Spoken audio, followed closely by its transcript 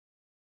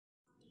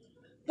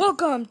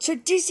Welcome to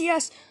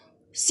DCS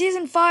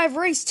Season 5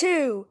 Race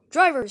 2.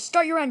 Drivers,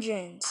 start your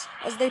engines.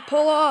 As they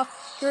pull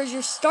off, here's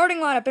your starting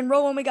lineup. In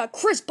row 1, we got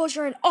Chris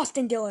Buescher and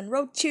Austin Dillon.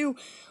 Row 2,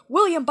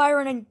 William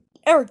Byron and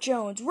Eric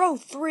Jones. Row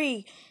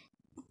 3,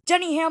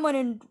 Denny Hamlin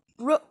and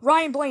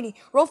Ryan Blaney.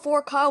 Row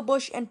 4, Kyle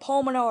Busch and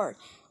Paul Menard.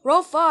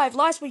 Row 5,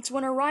 last week's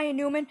winner Ryan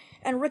Newman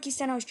and Ricky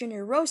Stenhouse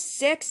Jr. Row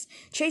 6,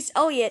 Chase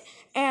Elliott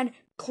and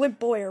Clint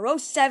Boyer. Row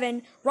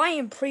 7,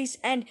 Ryan Preece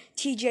and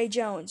TJ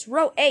Jones.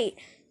 Row 8,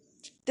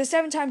 the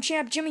 7-time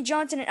champ Jimmy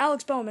Johnson and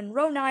Alex Bowman.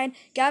 Row 9,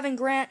 Gavin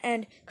Grant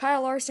and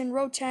Kyle Larson.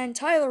 Row 10,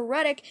 Tyler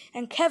Reddick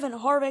and Kevin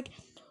Harvick.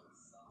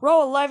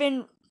 Row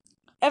 11,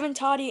 Evan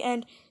Toddy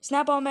and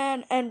Snap-On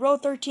Man. And row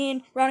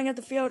 13, rounding out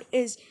the field,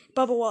 is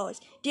Bubba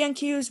Wallace.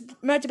 DNQs,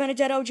 Matt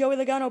DiBenedetto, Joey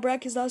Logano,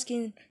 Brad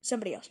Keselowski, and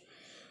somebody else.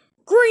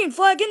 Green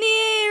flag in the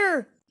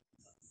air!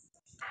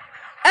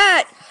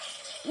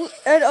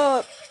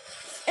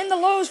 In the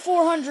Lowe's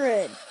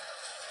 400.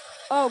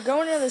 Oh,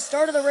 going into the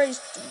start of the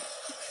race,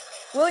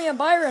 William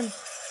Byron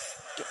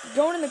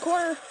going in the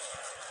corner.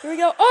 Here we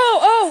go.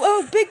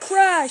 Oh, big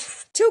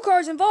crash. 2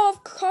 cars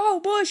involved, Kyle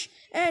Busch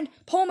and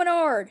Paul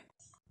Menard.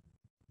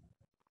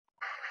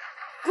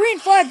 Green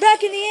flag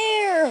back in the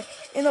air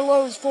in the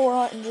Lowe's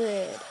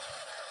 400.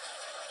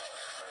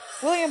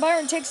 William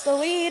Byron takes the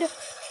lead.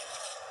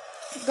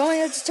 Going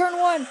into turn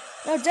 1.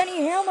 Now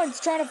Denny Hamlin's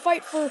trying to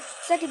fight for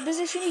second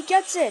position. He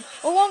gets it,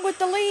 along with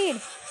the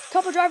lead.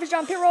 Couple drivers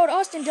down pit road.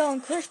 Austin Dillon,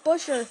 Chris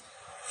Buescher.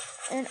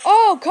 And,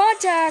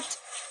 contact!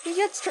 He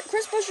gets,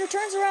 Chris Buescher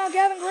turns around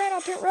Gavin Grant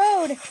on pit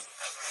road.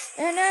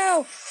 And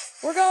now,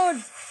 we're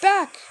going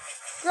back.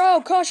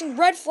 Caution,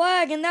 red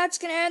flag, and that's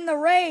going to end the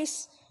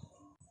race.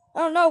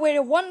 Oh no, wait,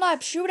 a 1-lap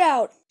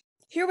shootout.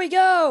 Here we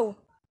go.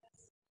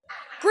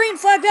 Green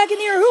flag back in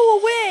the air, who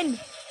will win?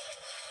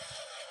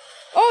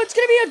 Oh, it's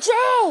going to be a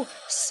draw.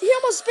 He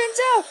almost spins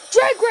out.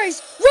 Drag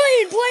race,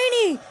 Ryan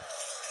Blaney.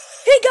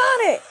 He got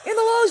it in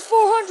the Lowe's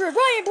 400.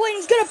 Ryan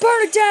Blaney's going to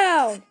burn it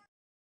down.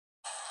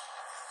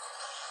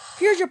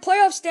 Here's your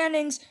playoff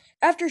standings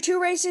after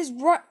 2 races.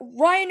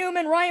 Ryan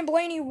Newman, Ryan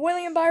Blaney,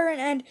 William Byron,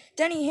 and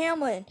Denny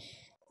Hamlin.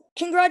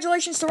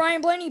 Congratulations to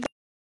Ryan Blaney.